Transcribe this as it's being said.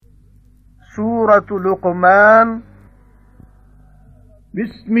سورة لقمان.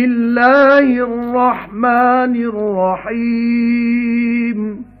 بسم الله الرحمن الرحيم.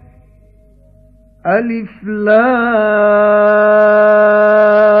 ألف لام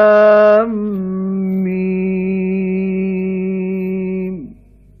ميم.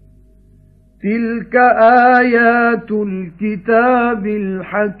 تلك آيات الكتاب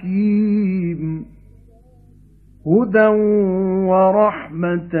الحكيم هدى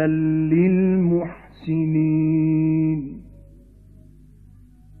ورحمة للمحسنين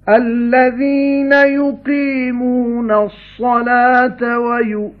الذين يقيمون الصلاة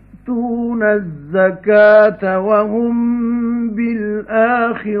ويؤتون الزكاة وهم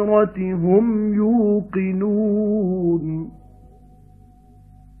بالآخرة هم يوقنون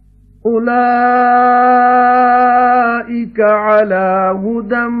أولئك على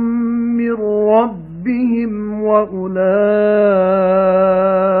هدى من ربهم وأولئك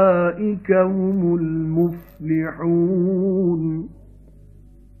هم المفلحون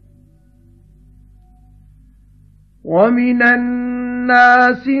ومن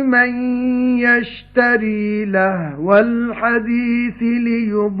الناس من يشتري لهو الحديث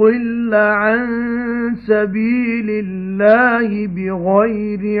ليضل عن سبيل الله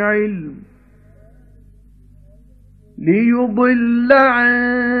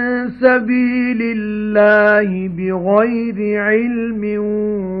بغير علم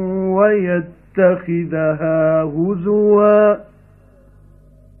ويتخذها هزوا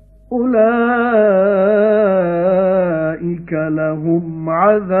أولئك لهم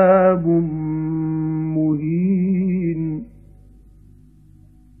عذاب مهين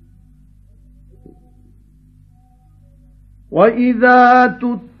وَإِذَا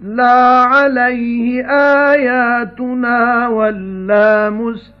تُتْلَى عَلَيْهِ آيَاتُنَا وَلَّى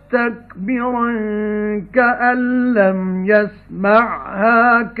مُسْتَكْبِرًا كَأَن لَّمْ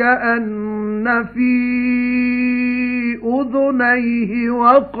يَسْمَعْهَا كَأَنَّ فِي أُذُنَيْهِ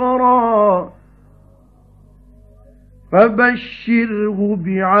وَقْرًا فَبَشِّرْهُ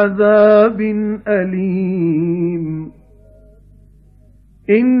بِعَذَابٍ أَلِيمٍ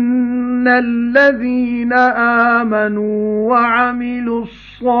إِنَّ الَّذِينَ آمَنُوا وَعَمِلُوا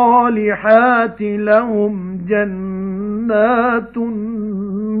الصَّالِحَاتِ لَهُمْ جَنَّاتُ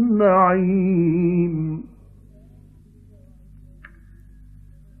النَّعِيمِ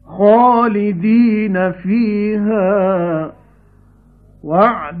خَالِدِينَ فِيهَا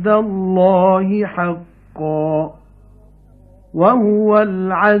وَعْدَ اللَّهِ حَقًّا وَهُوَ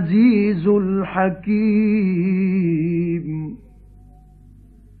الْعَزِيزُ الْحَكِيمُ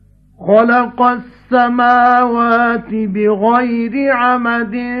خَلَقَ السَّمَاوَاتِ بِغَيْرِ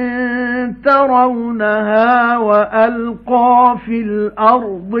عَمَدٍ تَرَوْنَهَا وَأَلْقَى فِي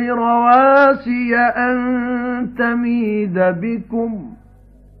الْأَرْضِ رَوَاسِيَ أَن تَمِيدَ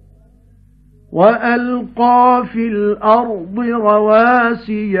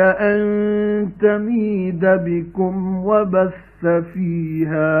بِكُمْ وَبَثَّ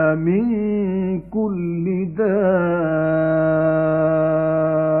فِيهَا مِن كُلِّ دَابَّةٍ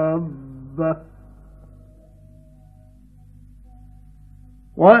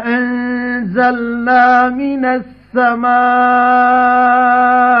وَأَنزَلْنَا مِنَ السَّمَاءِ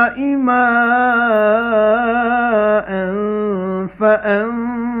مَاءً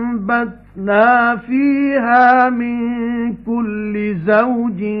فَأَنبَتْنَا فِيهَا مِن كُلِّ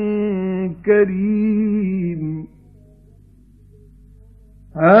زَوْجٍ كَرِيمٍ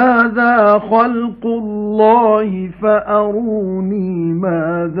هَذَا خَلْقُ اللَّهِ فَأَرُونِي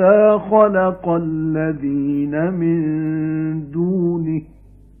مَاذَا خَلَقَ الَّذِينَ مِن دُونِهِ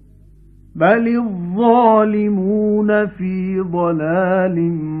بَلِ الظَّالِمُونَ فِي ضَلَالٍ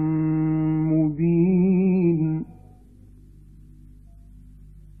مُبِينٍ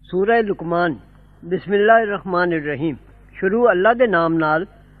سورہ لقمان بسم اللہ الرحمن الرحیم شروع اللہ دے نام نال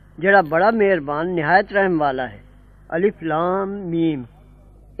جڑا بڑا مہربان نہایت رحم والا ہے الف لام میم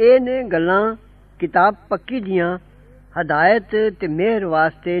اے نے گلاں کتاب پکی دیاں ہدایت تے مہر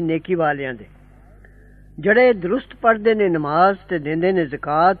واسطے نیکی والیاں دے جڑے درست پڑھدے نے نماز تے دیندے نے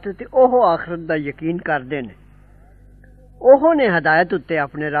زکات تے اوہ آخرت دا یقین کردے نے اوہ نے ہدایت اُتے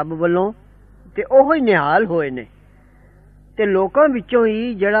اپنے رب والوں تے اوہ ہی نہال ہوئے نے تے لوکاں وچوں ہی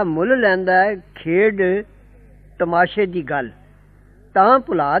جڑا مُل لیندا ہے کھیڈ تماشے دی گل تاں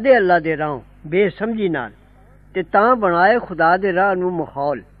بھلا دے اللہ دے راہ بے سمجھی نال تے تاں بنائے خدا دے راہ نوں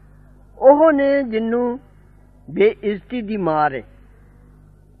ماحول اوہ نے جنوں بے عزتی دی مار ہے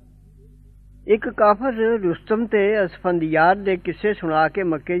ایک کافر رستم تے اسفندیار دے قصے سنا کے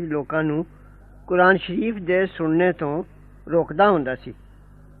مکے دے لوکاں نوں قرآن شریف دے سننے تو روکدا ہوندا سی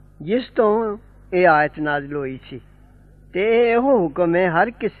جس تو اے آیت نازل ہوئی سی ते एहो हुक्म है हर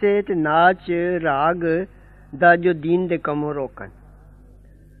किसे ते नाच राग दा जो दीन दे कमों रोकन।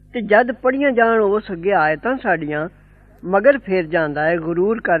 ते जद पढ़ियां जान उस अगे आयतां साडियां मगर फिर जांदा है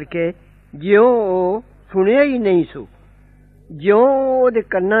गुरूर करके जिਉਂ ਉਹ ਸੁਣਿਆ ਹੀ ਨਹੀਂ ਸੂ, ਜਿਉਂ ਉਹਦੇ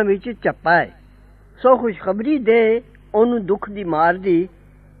ਕੰਨਾਂ ਵਿੱਚ ਚੱਪਾ ਹੈ। ਸੋ ਖੁਸ਼ਖਬਰੀ ਦੇ ਉਹਨੂੰ ਦੁੱਖ ਦੀ ਮਾਰ ਦੀ।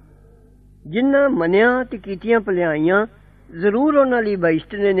 ਜਿਨ੍ਹਾਂ ਮੰਨਿਆ ਤੇ ਕੀਤੀਆਂ ਭਲਾਈਆਂ ਜ਼ਰੂਰ ਉਹਨਾਂ ਲਈ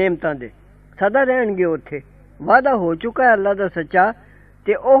ਬਹਿਸ਼ਤ ਨੇ ਨੇਮਤਾਂ ਦੇ, ਸਦਾ ਰਹਿਣਗੇ ਉੱਥੇ। ਵਾਅਦਾ ਹੋ ਚੁੱਕਾ ਹੈ ਅੱਲਾ ਦਾ ਸੱਚਾ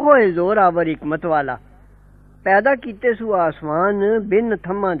ਤੇ ਉਹ ਹੈ ਜ਼ੋਰਾਵਰ ਹਕਮਤ ਵਾਲਾ। ਪੈਦਾ ਕੀਤੇ ਸੂ ਆਸਮਾਨ ਬਿਨ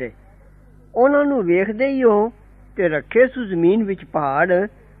ਥੰਮਾਂ ਦੇ, ਉਹਨਾਂ ਨੂੰ ਵੇਖਦੇ ਹੀ ਉਹ ਤੇ ਰੱਖੇ ਸੂ ਜ਼ਮੀਨ ਵਿੱਚ ਪਹਾੜ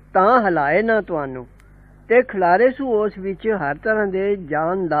ਤਾਂ ਹਲਾਏ ਨਾ ਤੁਹਾਨੂੰ, ਤੇ ਖਿਲਾਰੇ ਸੂ ਉਸ ਵਿੱਚ ਹਰ ਤਰ੍ਹਾਂ ਦੇ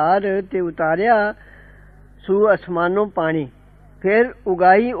ਜਾਨਦਾਰ ਤੇ ਉਤਾਰਿਆ ਸੂ ਅਸਮਾਨੋਂ ਪਾਣੀ, ਫਿਰ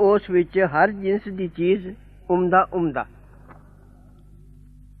ਉਗਾਈ ਉਸ ਵਿੱਚ ਹਰ ਜਿਨਸ ਦੀ ਚੀਜ਼ ਉਮਦਾ ਉਮਦਾ।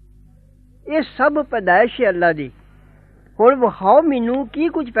 ਇਹ ਸਭ ਪੈਦਾਇਸ਼ ਹੈ ਅੱਲਾ ਦੀ। ਹੁਣ ਵਿਖਾਓ ਮੈਨੂੰ ਕੀ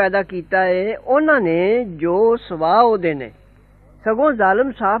ਕੁਝ ਪੈਦਾ ਕੀਤਾ ਹੈ ਉਹਨਾਂ ਨੇ ਜੋ ਸਵਾ ਉਹਦੇ ਨੇ, ਸਗੋਂ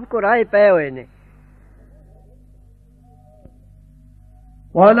ਜ਼ਾਲਮ ਸਾਫ ਕੁਰਾਏ ਪਏ ਹੋਏ ਨੇ।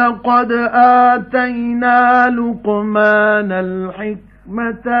 وَلَقَدْ آتَيْنَا لُقْمَانَ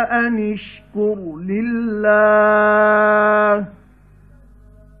الْحِكْمَةَ أَنِ اشْكُرْ لِلَّهِ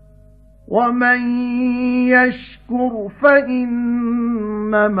وَمَنْ يَشْكُرْ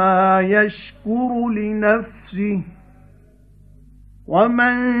فَإِنَّمَا يَشْكُرُ لِنَفْسِهِ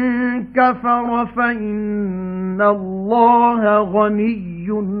وَمَنْ كَفَرَ فَإِنَّ اللَّهَ غَنِيٌّ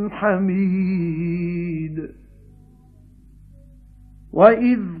حَمِيدٌ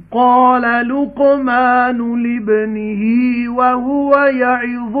وَإِذْ قَالَ لُقْمَانُ لِابْنِهِ وَهُوَ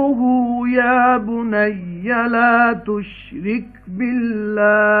يَعِظُهُ يَا بُنَيَّ لَا تُشْرِكْ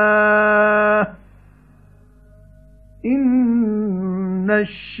بِاللَّهِ إِنَّ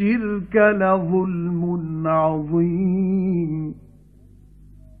الشِّرْكَ لَظُلْمٌ عَظِيمٌ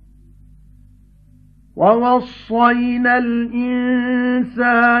وَوَصَّيْنَا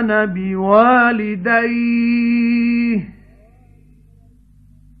الْإِنسَانَ بِوَالِدَيْهِ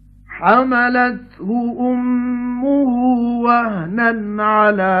حَمَلَتْهُ أُمُّهُ وَهْنًا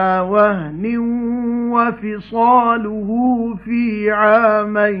عَلَى وَهْنٍ وَفِصَالُهُ فِي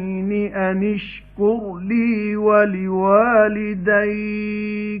عَامَيْنِ أَنِ اشْكُرْ لِي وَلِوَالِدَيْكَ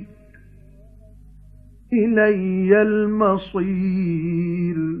إِلَيَّ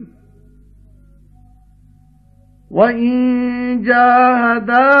الْمَصِيرُ وَإِنْ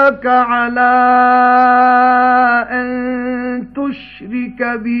جَاهَدَاكَ عَلَى أَنْ تُشْرِكَ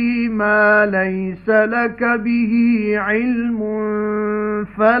بِي مَا لَيْسَ لَكَ بِهِ عِلْمٌ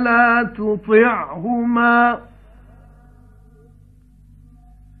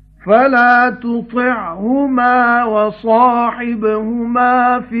فَلَا تُطِعْهُمَا وَصَاحِبْهُمَا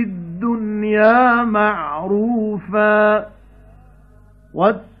فِي الدُّنْيَا مَعْرُوفًا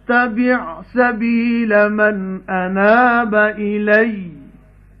وَاتَّبِعْ سَبِيلَ مَنْ أَنَابَ إِلَيَّ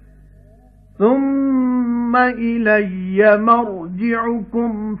ثُمَّ إِلَيَّ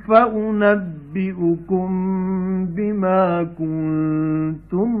مَرْجِعُكُمْ فَأُنَبِّئُكُم بِمَا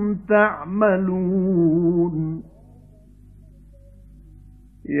كُنتُمْ تَعْمَلُونَ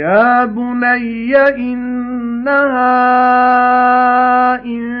يَا بُنَيَّ إِنَّهَا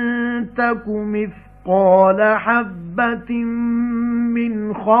إِن تَكُ مِثْقَالَ حَبَّةٍ مِّنْ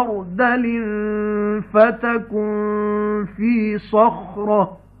خَرْدَلٍ فَتَكُنْ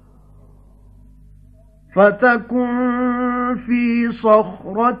فِي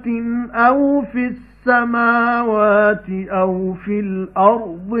صَخْرَةٍ أَوْ فِي السَّمَاوَاتِ أَوْ فِي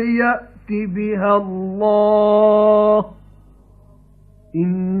الْأَرْضِ يَأْتِ بِهَا اللَّهُ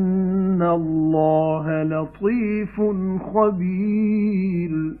إِنَّ اللَّهَ لَطِيفٌ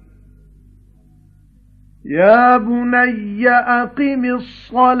خَبِيرٌ يَا بُنَيَّ أَقِمِ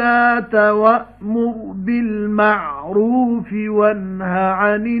الصَّلَاةَ وَأْمُرْ بِالْمَعْرُوفِ وَانْهَ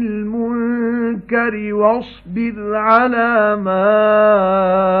عَنِ الْمُنكَرِ وَاصْبِرْ عَلَى مَا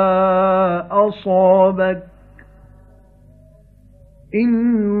أَصَابَكَ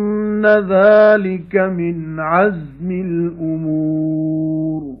إِنَّ ذَلِكَ مِنْ عَزْمِ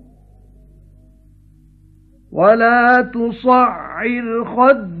الْأُمُورِ وَلَا تُصَعِّرْ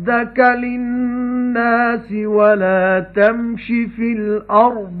خَدَّكَ لِلنَّاسِ وَلَا تَمْشِ فِي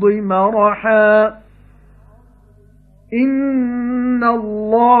الْأَرْضِ مَرَحًا إِنَّ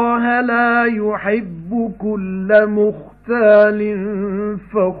اللَّهَ لَا يُحِبُّ كُلَّ مُخْتَالٍ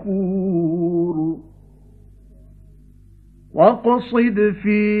فَخُورٍ وَاقْصِدْ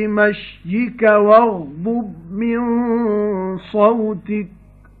فِي مَشْيِكَ وَاغْضُضْ مِنْ صَوْتِكَ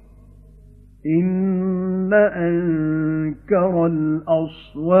إن أنكر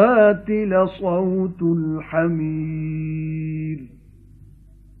الأصوات لصوت الحمير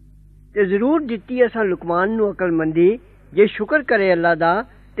ਤੇ ਜ਼ਰੂਰ ਦਿੱਤੀ ਅਸਾਂ ਲੁਕਮਾਨ ਨੂੰ ਅਕਲਮੰਦੀ ਜੇ ਸ਼ੁਕਰ ਕਰੇ ਅੱਲਾ ਦਾ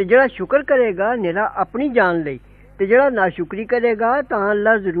ਤੇ ਜਿਹੜਾ ਸ਼ੁਕਰ ਕਰੇਗਾ ਨਿਰਾ ਆਪਣੀ ਜਾਨ ਲਈ ਤੇ ਜਿਹੜਾ ਨਾਸ਼ੁਕਰੀ ਕਰੇਗਾ ਤਾਂ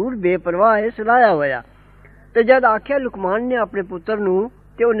ਅੱਲਾ ਜ਼ਰੂਰ ਬੇਪਰਵਾਹ ਹੈ ਸਲਾਇਆ ਹੋਇਆ ਤੇ ਜਦ ਆਖਿਆ ਲੁਕਮਾਨ ਨੇ ਆਪਣੇ ਪੁੱਤਰ ਨੂੰ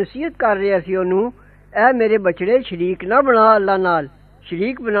ਤੇ ਉਹ ਨਸੀਹਤ ਕਰ ਰਿਹਾ ਸੀ ਉਹਨੂੰ ਐ ਮੇਰੇ ਬਚੜੇ ਸ਼ਰੀਕ ਨਾ ਬਣਾ ਅੱਲਾ ਨਾਲ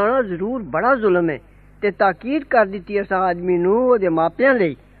ਸ਼ਰੀਕ ਬਣਾਉਣਾ ਜ਼ਰੂਰ ਬੜਾ ਜ਼ੁਲਮ ਹੈ ਤੇ ਤਾਕੀਦ ਕਰ ਦਿੱਤੀ ਅਸਾਂ ਆਦਮੀ ਨੂੰ ਉਹਦੇ ਮਾਪਿਆਂ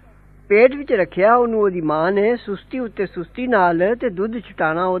ਲਈ पेट विच रखिया ਉਹਨੂੰ ਉਹਦੀ ਮਾਂ ਨੇ ਸੁਸਤੀ ਉੱਤੇ ਸੁਸਤੀ ਨਾਲ ਤੇ ਦੁੱਧ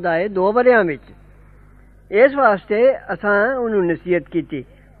ਛਟਾਣਾ ਉਹਦਾ ਹੈ 2 ਵਰਿਆਂ ਵਿੱਚ ਇਸ ਵਾਸਤੇ ਅਸਾਂ ਉਹਨੂੰ ਨਸੀਹਤ ਕੀਤੀ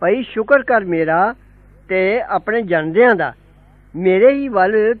ਭਾਈ ਸ਼ੁਕਰ ਕਰ ਮੇਰਾ ਤੇ ਆਪਣੇ ਜਨਦਿਆਂ ਦਾ ਮੇਰੇ ਹੀ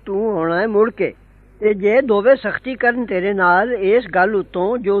ਵੱਲ ਤੂੰ ਹੋਣਾ ਹੈ ਮੁੜ ਕੇ ਤੇ ਜੇ ਦੋਵੇਂ ਸਖਤੀ ਕਰਨ ਤੇਰੇ ਨਾਲ ਇਸ ਗੱਲ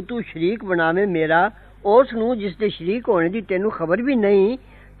ਉਤੋਂ ਜੋ ਤੂੰ ਸ਼ਰੀਕ ਬਣਾਵੇਂ ਮੇਰਾ ਉਸ ਨੂੰ ਜਿਸ ਦੇ ਸ਼ਰੀਕ ਹੋਣੇ ਦੀ ਤੈਨੂੰ ਖਬਰ ਵੀ ਨਹੀਂ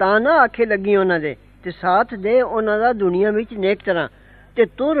ਤਾਂ ਨਾ ਆਖੇ ਲੱਗੀ ਉਹਨਾਂ ਦੇ ਤੇ ਸਾਥ ਦੇ ਉਹਨਾਂ ਦਾ ਦੁਨੀਆ ਵਿੱਚ ਨੇਕ ਤਰ੍ਹਾਂ ਤੇ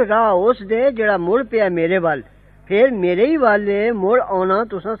ਤੁਰ ਰਾਹ ਉਸ ਦੇ ਜਿਹੜਾ ਮੁੜ ਪਿਆ ਮੇਰੇ ਵੱਲ ਫਿਰ ਮੇਰੇ ਹੀ ਵੱਲ ਮੁੜ ਆਉਣਾ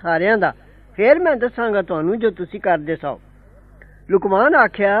ਤੁਸਾਂ ਸਾਰਿਆਂ ਦਾ ਫਿਰ ਮੈਂ ਦੱਸਾਂਗਾ ਤੁਹਾਨੂੰ ਜੋ ਤੁਸੀਂ ਕਰਦੇ ਸੋ ਲੁਕਮਾਨ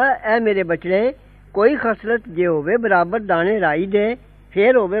ਆਖਿਆ ਐ ਮੇਰੇ ਬਚੜੇ ਕੋਈ ਖਸਲਤ ਜੇ ਹੋਵੇ ਬਰਾਬਰ ਦਾਣੇ ਰਾਈ ਦੇ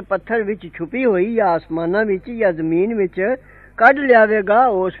ਫਿਰ ਹੋਵੇ ਪੱਥਰ ਵਿੱਚ ਛੁਪੀ ਹੋਈ ਜਾਂ ਆਸਮਾਨਾਂ ਵਿੱਚ ਜਾਂ ਜ਼ਮੀਨ ਵਿੱਚ ਕੱਢ ਲਿਆਵੇਗਾ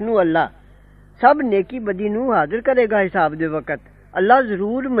ਉਸ ਨੂੰ ਅੱਲਾ ਸਭ ਨੇਕੀ ਬਦੀ ਨੂੰ ਹਾਜ਼ਰ ਕਰੇਗਾ ਹਿਸਾਬ ਦੇ ਵਕਤ ਅੱਲਾ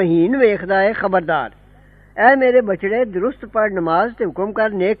ਜ਼ਰੂਰ ਮਹੀਨ ਵੇਖਦਾ ਹੈ ਖਬਰਦਾਰ ਐ ਮੇਰੇ ਬਚੜੇ ਦਰੁਸਤ ਪੜ ਨਮਾਜ਼ ਤੇ ਹੁਕਮ ਕਰ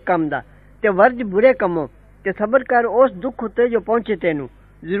ਨੇਕ ਕੰਮ ਦਾ ਤੇ ਵਰਜ ਬੁਰੇ ਕੰਮੋਂ ਤੇ ਸਬਰ ਕਰ ਉਸ ਦੁੱਖ ਉੱਤੇ ਜੋ ਪਹੁੰਚੇ ਤੈਨੂੰ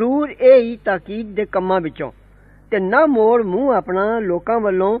ਜ਼ਰੂਰ ਇਹ ਹੀ ਤਾਕੀਦ ਦੇ ਕੰਮਾਂ ਵਿੱਚੋਂ ਤੇ ਨਾ ਮੋੜ ਮੂੰਹ ਆਪਣਾ ਲੋਕਾਂ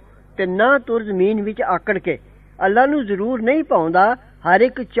ਵੱਲੋਂ ਤੇ ਨਾ ਤੁਰ ਜ਼ਮੀਨ ਵਿੱਚ ਆਕੜ ਕੇ ਅੱਲਾ ਨੂੰ ਜ਼ਰੂਰ ਨਹੀਂ ਪਾਉਂਦਾ ਹਰ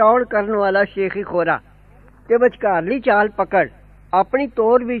ਇੱਕ ਚੌੜ ਕਰਨ ਵਾਲਾ ਸ਼ੇਖੀ ਖੋਰਾ ਤੇ ਵਿਚਕਾਰਲੀ ਚਾਲ ਪਕੜ ਆਪਣੀ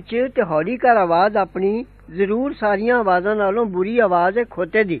ਤੋਰ ਵਿੱਚ ਤੇ ਹੌਲੀ ਕਰ ਆਵਾਜ਼ ਆਪਣੀ ਜ਼ਰੂਰ ਸਾਰੀਆਂ ਆਵਾਜ਼ਾਂ ਨਾਲੋਂ ਬੁਰੀ ਆਵਾਜ਼ ਹੈ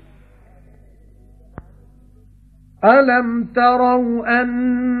ਖੋਤੇ ਦੀ أَلَمْ تَرَوْا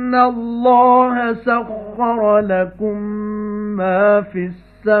أَنَّ اللَّهَ سَخَّرَ لَكُم مَّا فِي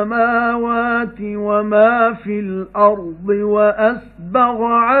السَّمَاوَاتِ وَمَا فِي الْأَرْضِ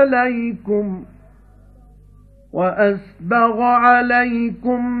وَأَسْبَغَ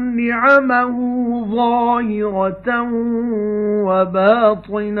عَلَيْكُمْ نِعَمَهُ ظَاهِرَةً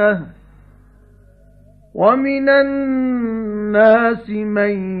وَبَاطِنَةً وَمِنَ النَّاسِ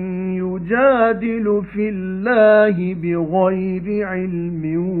مَن يُجَادِلُ فِي اللَّهِ بِغَيْرِ عِلْمٍ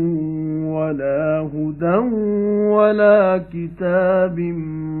وَلَا هُدًى وَلَا كِتَابٍ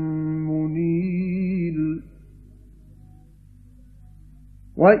مُنِيرٍ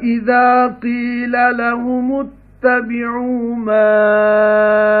وَإِذَا قِيلَ لَهُمُ اتَّبِعُوا مَا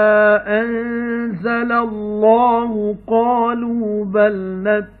أَنزَلَ اللَّهُ قَالُوا بَلْ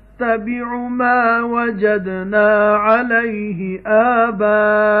نَتَّبِعُ مَا وَجَدْنَا عَلَيْهِ آبَاءَنَا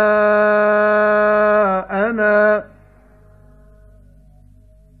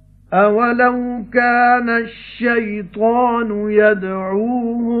أَوَلَوْ كَانَ الشَّيْطَانُ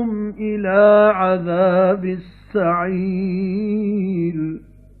يَدْعُوهُمْ إِلَى عَذَابِ السَّعِيرِ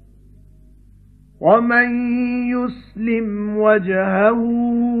وَمَن يُسْلِمْ وَجْهَهُ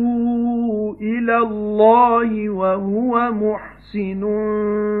إِلَى اللَّهِ وَهُوَ مُحْسِنٌ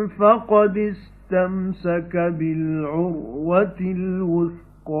فَقَدِ اسْتَمْسَكَ بِالْعُرْوَةِ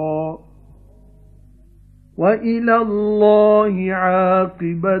الْوُثْقَى وَإِلَى اللَّهِ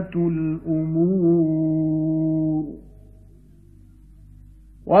عَاقِبَةُ الْأُمُورِ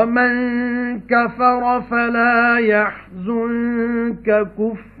وَمَن كَفَرَ فَلَا يَحْزُنكَ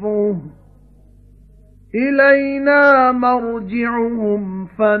كُفْرُهُ إِلَيْنَا مَرْجِعُهُمْ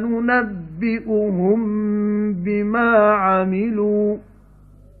فَنُنَبِّئُهُم بِمَا عَمِلُوا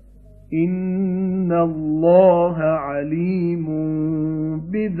إِنَّ اللَّهَ عَلِيمٌ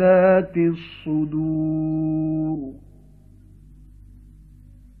بِذَاتِ الصُّدُورِ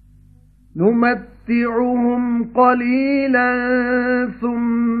نُمَتِّعُهُمْ قَلِيلًا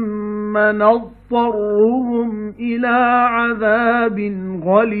ثُمَّ نَضْطَرُّهُمْ إِلَى عَذَابٍ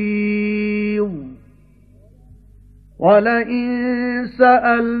غَلِيظٍ وَلَئِن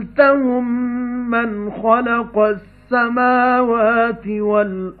سَأَلْتَهُم مَّنْ خَلَقَ السَّمَاوَاتِ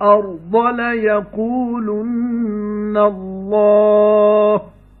وَالْأَرْضَ لَيَقُولُنَّ اللَّهُ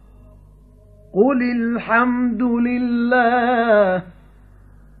قُلِ الْحَمْدُ لِلَّهِ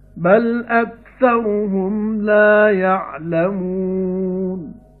بَلْ أَكْثَرُهُمْ لَا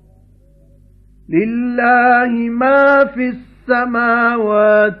يَعْلَمُونَ لِلَّهِ مَا فِي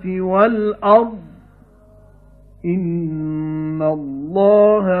السَّمَاوَاتِ وَالْأَرْضِ إِنَّ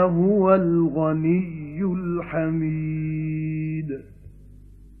اللَّهَ هُوَ الْغَنِيُّ الْحَمِيدُ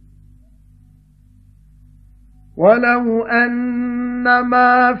وَلَوْ أَنَّ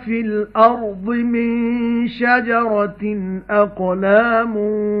مَا فِي الْأَرْضِ مِنْ شَجَرَةٍ أَقْلَامٌ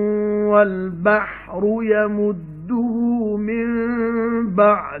وَالْبَحْرُ يَمُدُّهُ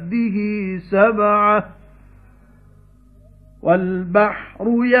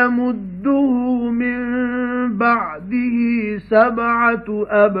مِنْ بَعْدِهِ سَبْعَةُ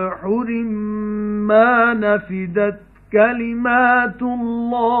أَبْحُرٍ مَا نَفِدَتْ كَلِمَاتُ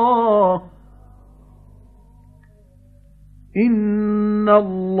اللَّهِ إِنَّ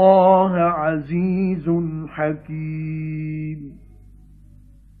اللَّهَ عَزِيزٌ حَكِيمٌ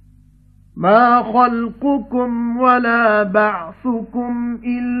مَا خَلْقُكُمْ وَلَا بَعْثُكُمْ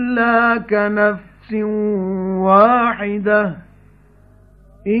إِلَّا كَنَفْسٍ وَاحِدَةٍ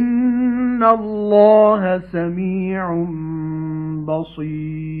إِنَّ اللَّهَ سَمِيعٌ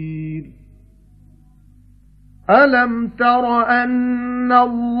بَصِيرٌ أَلَمْ تَرَ أَنَّ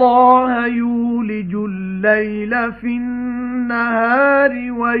اللَّهَ يُولِجُ اللَّيْلَ فِي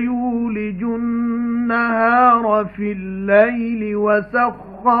النَّهَارِ وَيُولِجُ النَّهَارَ فِي اللَّيْلِ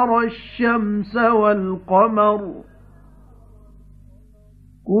وَسَخَّرَ الشَّمْسَ وَالْقَمَرَ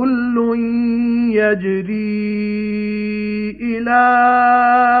كُلٌّ يَجْرِي إِلَى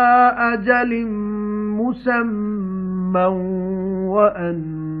أَجَلٍ مُّسَمًّى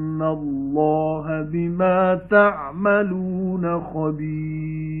وَأَنَّ اللَّهَ بِمَا تَعْمَلُونَ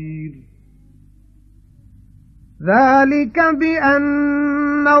خَبِيرٌ ذَلِكَ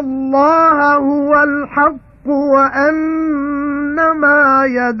بِأَنَّ اللَّهَ هُوَ الْحَقُّ وَأَنَّ مَا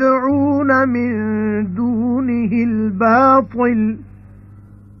يَدْعُونَ مِن دُونِهِ الْبَاطِلُ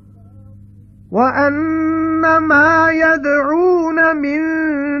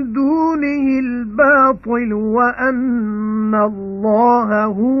وَأَنَّ اللَّهَ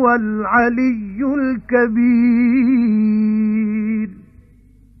هُوَ الْعَلِيُّ الْكَبِيرُ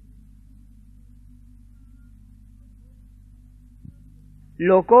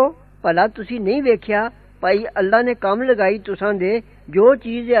ਲੋਕੋ ਭਲਾ ਤੁਸੀਂ ਨਹੀਂ ਵੇਖਿਆ ਭਾਈ ਅੱਲਾ ਨੇ ਕੰਮ ਲਗਾਈ ਤੁਸਾਂ ਦੇ ਜੋ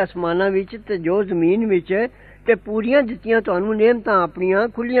ਚੀਜ਼ ਹੈ ਅਸਮਾਨਾਂ ਵਿੱਚ ਤੇ ਜੋ ਜ਼ਮੀਨ ਵਿੱਚ ਤੇ ਪੂਰੀਆਂ ਦਿੱਤੀਆਂ ਤੁਹਾਨੂੰ ਨਿਅਮਤਾਂ ਆਪਣੀਆਂ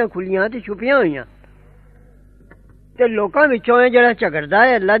ਖੁੱਲੀਆਂ ਖੁੱਲੀਆਂ ਤੇ ਛੁਪੀਆਂ ਹੋਈਆਂ ਤੇ ਲੋਕਾਂ ਵਿੱਚੋਂ ਹੈ ਜਿਹੜਾ ਝਗੜਦਾ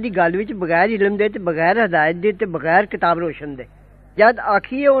ਹੈ ਅੱਲਾ ਦੀ ਗੱਲ ਵਿੱਚ ਬਗੈਰ ਇਲਮ ਦੇ ਤੇ ਬਗੈਰ ਹਦਾਇਤ ਦੇ ਤੇ ਬਗੈਰ ਕਿਤਾਬ ਰੋਸ਼ਨ ਦੇ ਜਦ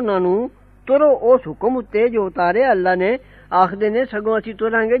ਆਖੀਏ ਉਹਨਾਂ ਨੂੰ ਤੁਰੋ ਉਸ ਹੁਕਮ ਉੱਤੇ ਜੋ ਉਤਾਰਿਆ ਅੱਲਾ ਨੇ ਆਖਦੇ ਨੇ ਸਗੋਂ ਅਸੀਂ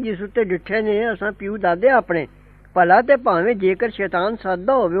ਤੁਰਾਂਗੇ ਜਿਸ ਉੱਤੇ ਡਿੱਠੇ ਨੇ ਅਸਾਂ ਪਿਓ ਦਾਦੇ ਆਪਣੇ ਭਲਾ ਤੇ ਭਾਵੇਂ ਜੇਕਰ ਸ਼ੈਤਾਨ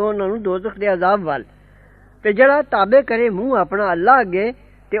ਸਾਦਾ ਹੋਵੇ ਉਹਨਾਂ ਨੂੰ ਦੋਜ਼ਖ ਦੇ ਅਜ਼ਾਬ ਵੱਲ ਤੇ ਜਿਹੜਾ ਤਾਬੇ ਕਰੇ ਮੂੰਹ ਆਪਣਾ ਅੱਲਾ ਅੱਗੇ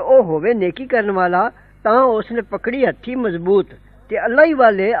ਤੇ ਉਹ ਹੋਵੇ ਨੇਕੀ ਕਰਨ ਵਾਲਾ ਤਾਂ ਉਸਨੇ ਪਕੜੀ ਹੱਥੀ ਮਜ਼ਬੂਤ ਤੇ ਅੱਲਾ ਹੀ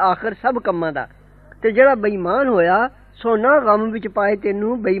ਵਾਲੇ ਆਖਰ ਸਭ ਕੰਮਾਂ ਦਾ ਤੇ ਜਿਹੜਾ ਬੇਈਮਾਨ ਹੋਇਆ ਸੋ ਨਾ ਗਮ ਵਿੱਚ ਪਾਏ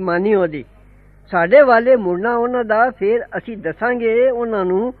ਤੈਨੂੰ ਬੇਈਮਾਨੀ ਉਹਦੀ ਸਾਡੇ ਵਾਲੇ ਮੁੜਨਾ ਉਹਨਾਂ ਦਾ ਫਿਰ ਅਸੀਂ ਦੱਸਾਂਗੇ ਉਹਨਾਂ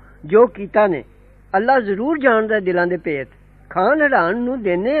ਨੂੰ ਜੋ ਕੀਤਾ ਨੇ ਅੱਲਾ ਜ਼ਰੂਰ ਜਾਣਦਾ ਦਿਲਾਂ ਦੇ ਭੇਤ ਖਾਨ ਹੜਾਣ ਨੂੰ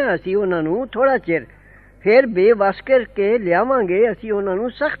ਦੇਨੇ ਅਸੀਂ ਉਹਨਾਂ ਨੂੰ ਥੋੜਾ ਚਿਰ ਫਿਰ ਬੇਵਸ ਕਰਕੇ ਲਿਆਵਾਂਗੇ ਅਸੀਂ ਉਹਨਾਂ ਨੂੰ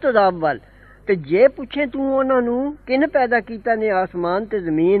ਸਖਤ ਅਜ਼ਾਬ ਵੱਲ ਤੇ ਜੇ ਪੁੱਛੇ ਤੂੰ ਉਹਨਾਂ ਨੂੰ ਕਿਨ ਪੈਦਾ ਕੀਤਾ ਨੇ ਆਸਮਾਨ ਤੇ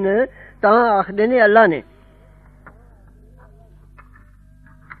ਜ਼ਮੀਨ ਤਾਂ ਆਖਦੇ ਨੇ ਅੱਲਾ ਨੇ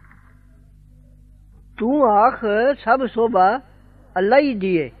ਤੂੰ ਆਖ ਸਭ ਸੋਭਾ ਅੱਲਾ ਹੀ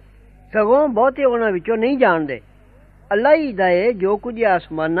ਦੀ ਏ ਸਗੋਂ ਬਹੁਤੇ ਉਹਨਾਂ ਵਿੱਚੋਂ ਨਹੀਂ ਜਾਣਦੇ ਅੱਲਾ ਹੀ ਦਾ ਏ ਜੋ ਕੁਝ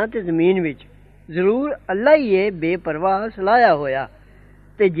ਆਸਮਾਨਾਂ ਤੇ ਜ਼ਮੀਨ ਵਿੱਚ ਜ਼ਰੂਰ ਅੱਲਾ ਹੀ ਏ ਬੇਪਰਵਾਹ ਸਲਾਇਆ ਹੋਇਆ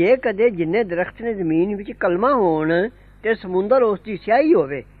ਤੇ ਜੇ ਕਦੇ ਜਿੰਨੇ ਦਰਖਤ ਨੇ ਜ਼ਮੀਨ ਵਿੱਚ ਕਲਮਾ ਹੋਣ ਤੇ ਸਮੁੰਦਰ ਉਸ ਦੀ ਸਿਆਹੀ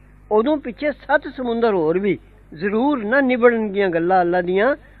ਹੋਵੇ ਉਦੋਂ ਪਿੱਛੇ 7 ਸਮੁੰਦਰ ਹੋਰ ਵੀ ਜ਼ਰੂਰ ਨਾ ਨਿਬੜਨਗੀਆਂ ਗੱਲਾਂ ਅੱਲਾ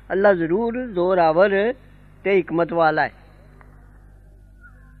ਦੀਆਂ ਅੱਲਾ ਜ਼ਰੂਰ ਜ਼ੋਰਾਵਰ ਤੇ ਹਕਮਤ ਵਾਲਾ ਹੈ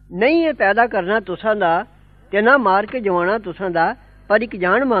ਨਹੀਂ ਇਹ ਪੈਦਾ ਕਰਨਾ ਤੁਸਾਂ ਦਾ ਤੇ ਨਾ ਮਾਰ ਕੇ ਜਵਾਣਾ ਤੁਸਾਂ ਦਾ ਪਰ ਇੱਕ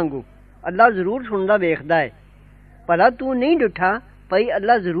ਜਾਣ ਮੰਗੂ ਅੱਲਾ ਜ਼ਰੂਰ ਸੁਣਦਾ ਵੇਖਦਾ ਹੈ ਭਲਾ ਤੂੰ ਨਹੀਂ ਡੁੱਠਾ ਭਈ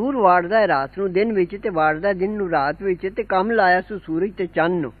ਅੱਲਾ ਜ਼ਰੂਰ ਵਾੜਦਾ ਹੈ ਰਾਤ ਨੂੰ ਦਿਨ ਵਿੱਚ ਤੇ ਵਾੜਦਾ ਦਿਨ ਨੂੰ ਰਾਤ ਵਿੱਚ ਤੇ ਕੰਮ ਲਾਇਆ ਸੂ ਸੂਰਜ ਤੇ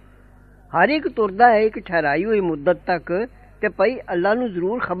ਚੰਨ ਨੂੰ ਹਰ ਇੱਕ ਤੁਰਦਾ ਹੈ ਇੱਕ ਠਹਿਰਾਈ ਹੋਈ ਮੁੱਦਤ ਤੱਕ ਤੇ ਭਈ ਅੱਲਾ ਨੂੰ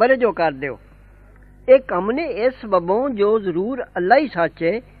ਜ਼ਰੂਰ ਖਬਰ ਹੈ ਜੋ ਕਰ ਦਿਓ ਇਹ ਕੰਮ ਨੇ ਇਸ ਸਬਬੋਂ ਜੋ ਜ਼ਰੂਰ ਅੱਲਾ ਹੀ ਸੱਚ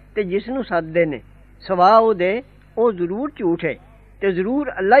ਹੈ ਤੇ ਜਿਸ ਨੂੰ ਸੱਦਦੇ ਨੇ ਸਵਾ ਉਹਦੇ ਉਹ ਜ਼ਰੂਰ ਝੂਠ ਹੈ ਤੇ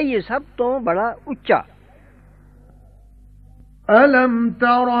ਜ਼ਰੂਰ ਅੱਲਾ ਹੀ ਸਭ ਤੋਂ ਬੜਾ ਉੱਚਾ أَلَمْ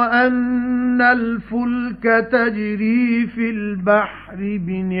تَرَ أَنَّ الْفُلْكَ تَجْرِي فِي الْبَحْرِ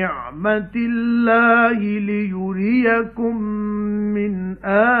بِنِعْمَةِ اللَّهِ لِيُرِيَكُم مِّنْ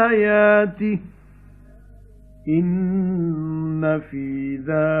آيَاتِهِ إِنَّ فِي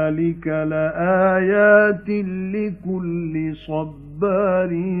ذَلِكَ لَآيَاتٍ لِكُلِّ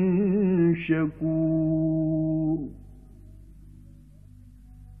صَبَّارٍ شَكُورٍ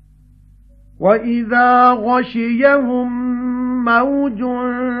وَإِذَا غَشِيَهُم مَّوْجٌ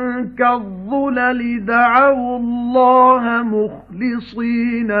كَالظُّلَلِ دَعَوُا اللَّهَ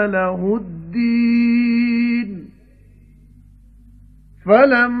مُخْلِصِينَ لَهُ الدِّينَ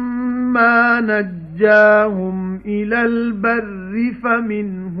فَلَمَّا نَجَّاهُمْ نَجَّاهُمْ إِلَى الْبَرِّ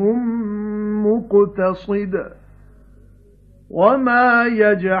فَمِنْهُمْ مُقْتَصِدٌ وَمَا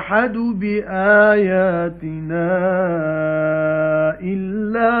يَجْحَدُ بِآيَاتِنَا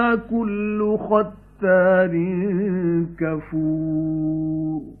إِلَّا كُلُّ خَتَّارٍ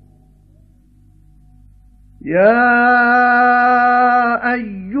كَفُورٍ يَا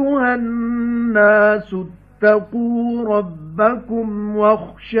أَيُّهَا النَّاسُ اتَّقُوا رَبَّكُمْ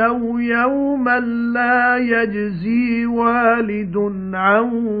وَاخْشَوْا يَوْمًا لَّا يَجْزِي وَالِدٌ عَن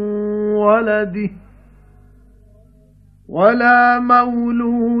وَلَدِهِ وَلَا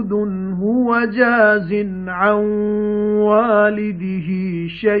مَوْلُودٌ هُوَ جَازٍ عَن وَالِدِهِ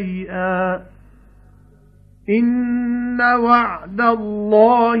شَيْئًا إِنَّ وَعْدَ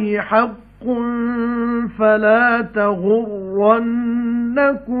اللَّهِ حَقٌّ فَلَا تَغُرَّنَّكُمُ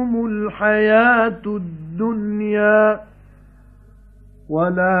الْحَيَاةُ الدُّنْيَا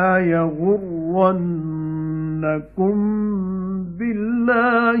وَلَا يَغُرَّنَّكُم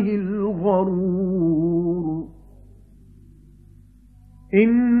بِاللَّهِ الْغَرُورُ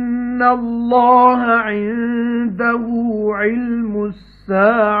إِنَّ اللَّهَ عِندَهُ عِلْمُ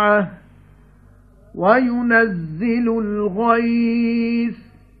السَّاعَةِ وَيُنَزِّلُ الْغَيْثَ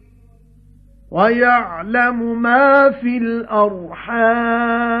وَيَعْلَمُ مَا فِي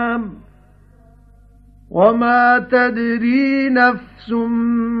الْأَرْحَامِ وَمَا تَدْرِي نَفْسٌ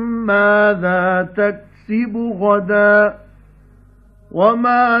مَاذَا تَكْسِبُ غَدًا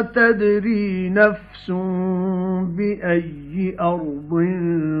وَمَا تَدْرِي نَفْسٌ بِأَيِّ أَرْضٍ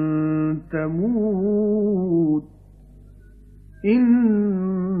تَمُوتُ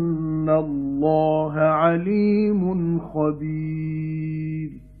إِنَّ اللَّهَ عَلِيمٌ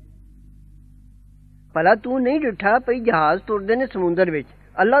خَبِيرٌ ਭਲਾ ਤੂੰ ਨਹੀਂ ਡਿੱਠਾ ਪਈ ਜਹਾਜ਼ ਤੁਰਦੇ ਨੇ ਸਮੁੰਦਰ ਵਿੱਚ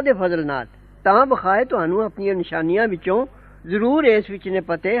ਅੱਲਾ ਦੇ ਫਜ਼ਲ ਨਾਲ ਤਾਂ ਵਿਖਾਏ ਤੁਹਾਨੂੰ ਆਪਣੀਆਂ ਨਿਸ਼ਾਨੀਆਂ ਵਿੱਚੋਂ ਜ਼ਰੂਰ ਇਸ ਵਿੱਚ ਨੇ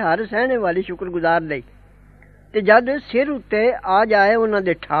ਪਤੇ ਹਰ ਸਹਿਣੇ ਵਾਲੀ ਸ਼ੁਕਰਗੁਜ਼ਾਰ ਲਈ ਤੇ ਜਦ ਸਿਰ ਉੱਤੇ ਆ ਜਾਏ ਉਹਨਾਂ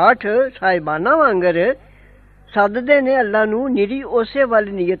ਦੇ ਠਾਠ ਸਾਹਿਬਾਨਾਂ ਵਾਂਗਰ ਸੱਦਦੇ ਨੇ ਅੱਲਾ ਨੂੰ ਨਿਰੀ ਉਸੇ ਵੱਲ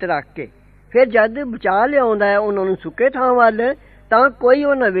ਨੀਅਤ ਰੱਖ ਕੇ ਫਿਰ ਜਦ ਬਚਾ ਲਿਆਉਂਦਾ ਹੈ ਉਹਨਾਂ ਨੂੰ ਸੁੱਕੇ ਥਾਂ ਵੱਲ ਤਾਂ ਕੋਈ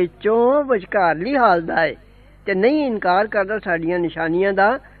ਉਹਨਾਂ ਵਿੱਚੋਂ ਵਿਚਕਾਰਲੀ ਹਾਲਦਾ ਹੈ ਤੇ ਨਹੀਂ ਇਨਕਾਰ ਕਰਦਾ ਸਾਡੀਆਂ ਨਿਸ਼ਾਨੀਆਂ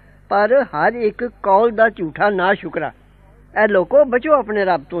ਦਾ ਪਰ ਹਰ ਇੱਕ ਕੌਲ ਦਾ ਝੂਠਾ ਨਾ ਸ਼ੁਕਰਾ ਐ ਲੋਕੋ ਬਚੋ ਆਪਣੇ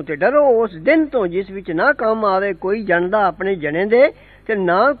ਰੱਬ ਤੋਂ ਤੇ ਡਰੋ ਉਸ ਦਿਨ ਤੋਂ ਜਿਸ ਵਿੱਚ ਨਾ ਕੰਮ ਆਵੇ ਕੋਈ ਜਣਦਾ ਆਪਣੇ ਜਣੇ ਦੇ ਤੇ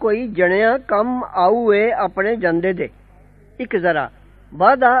ਨਾ ਕੋਈ ਜਣਿਆ ਕੰਮ ਆਊਏ ਆਪਣੇ ਜੰਦੇ ਦੇ ਇੱਕ ਜ਼ਰਾ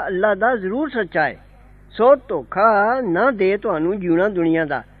ਵਾਦਾ ਅੱਲਾ ਦਾ ਜ਼ਰੂਰ ਸੱਚਾ ਹੈ ਸੋ ਧੋਖਾ ਨਾ ਦੇ ਤੁਹਾਨੂੰ ਜਿਉਣਾ ਦੁਨੀਆ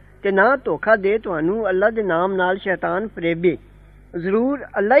ਦਾ ਤੇ ਨਾ ਧੋਖਾ ਦੇ ਤੁਹਾਨੂੰ ਅੱਲਾ ਦੇ ਨਾਮ ਨਾਲ ਸ਼ੈਤਾਨ ਫਰੇਬੇ ਜ਼ਰੂਰ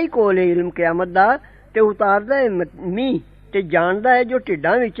ਅੱਲਾ ਹੀ ਕੋਲ ਹੈ ਇਲਮ ਕਿਆਮਤ ਦਾ ਤੇ ਉਤਾਰਦਾ ਹੈ ਮੀਂਹ ਤੇ ਜਾਣਦਾ ਹੈ ਜੋ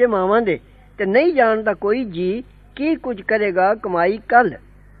ਢਿੱਡਾਂ ਵਿੱਚ ਮਾਵਾਂ ਦੇ ਤੇ ਨਹੀਂ ਜਾਣਦਾ ਕੋਈ ਜੀ ਕੀ ਕੁਝ ਕਰੇਗਾ ਕਮਾਈ ਕੱਲ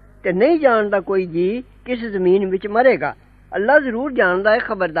ਤੇ ਨਹੀਂ ਜਾਣਦਾ ਕੋਈ ਜੀ ਕਿਸ ਜ਼ਮੀਨ ਵਿੱਚ ਮਰੇਗਾ ਅੱਲਾ ਜ਼ਰੂਰ ਜਾਣਦਾ ਹੈ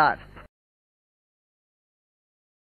ਖਬਰਦਾਰ